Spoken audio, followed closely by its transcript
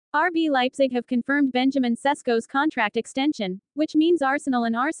RB Leipzig have confirmed Benjamin Sesko's contract extension, which means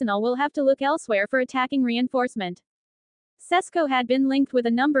Arsenal will have to look elsewhere for attacking reinforcement. Sesko had been linked with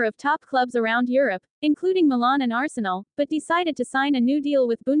a number of top clubs around Europe, including Milan and Arsenal, but decided to sign a new deal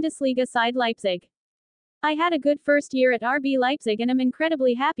with Bundesliga side Leipzig. I had a good first year at RB Leipzig and am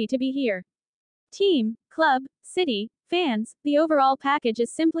incredibly happy to be here. Team, club, city, fans, the overall package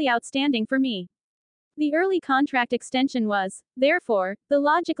is simply outstanding for me. The early contract extension was, therefore, the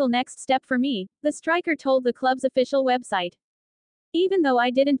logical next step for me, the striker told the club's official website. Even though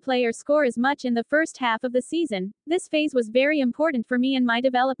I didn't play or score as much in the first half of the season, this phase was very important for me and my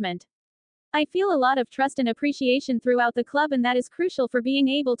development. I feel a lot of trust and appreciation throughout the club, and that is crucial for being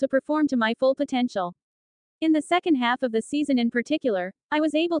able to perform to my full potential. In the second half of the season in particular, I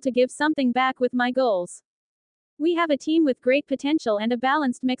was able to give something back with my goals. We have a team with great potential and a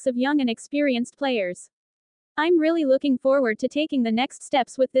balanced mix of young and experienced players. I'm really looking forward to taking the next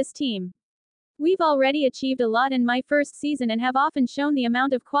steps with this team. We've already achieved a lot in my first season and have often shown the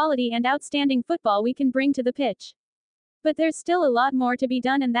amount of quality and outstanding football we can bring to the pitch. But there's still a lot more to be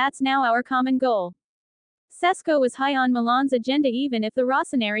done, and that's now our common goal. Sesko was high on Milan's agenda even if the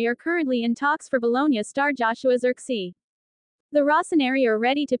Rossoneri are currently in talks for Bologna star Joshua Zirkzee. The Rossoneri are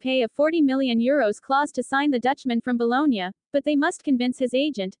ready to pay a €40 million clause to sign the Dutchman from Bologna, but they must convince his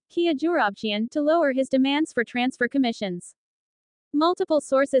agent, Kia Joorabchian, to lower his demands for transfer commissions. Multiple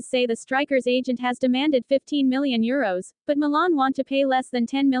sources say the striker's agent has demanded €15 million, but Milan want to pay less than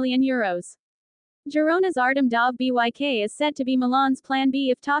 €10 million. Girona's Artem Dovbyk is said to be Milan's plan B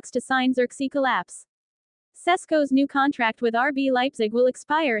if talks to sign Zirkzee collapse. Sesko's new contract with RB Leipzig will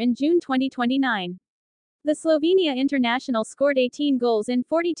expire in June 2029. The Slovenia international scored 18 goals in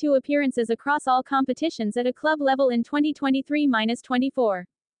 42 appearances across all competitions at a club level in 2023-24.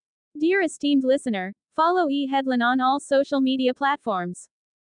 Dear esteemed listener, follow eHeadline on all social media platforms.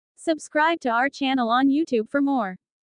 Subscribe to our channel on YouTube for more.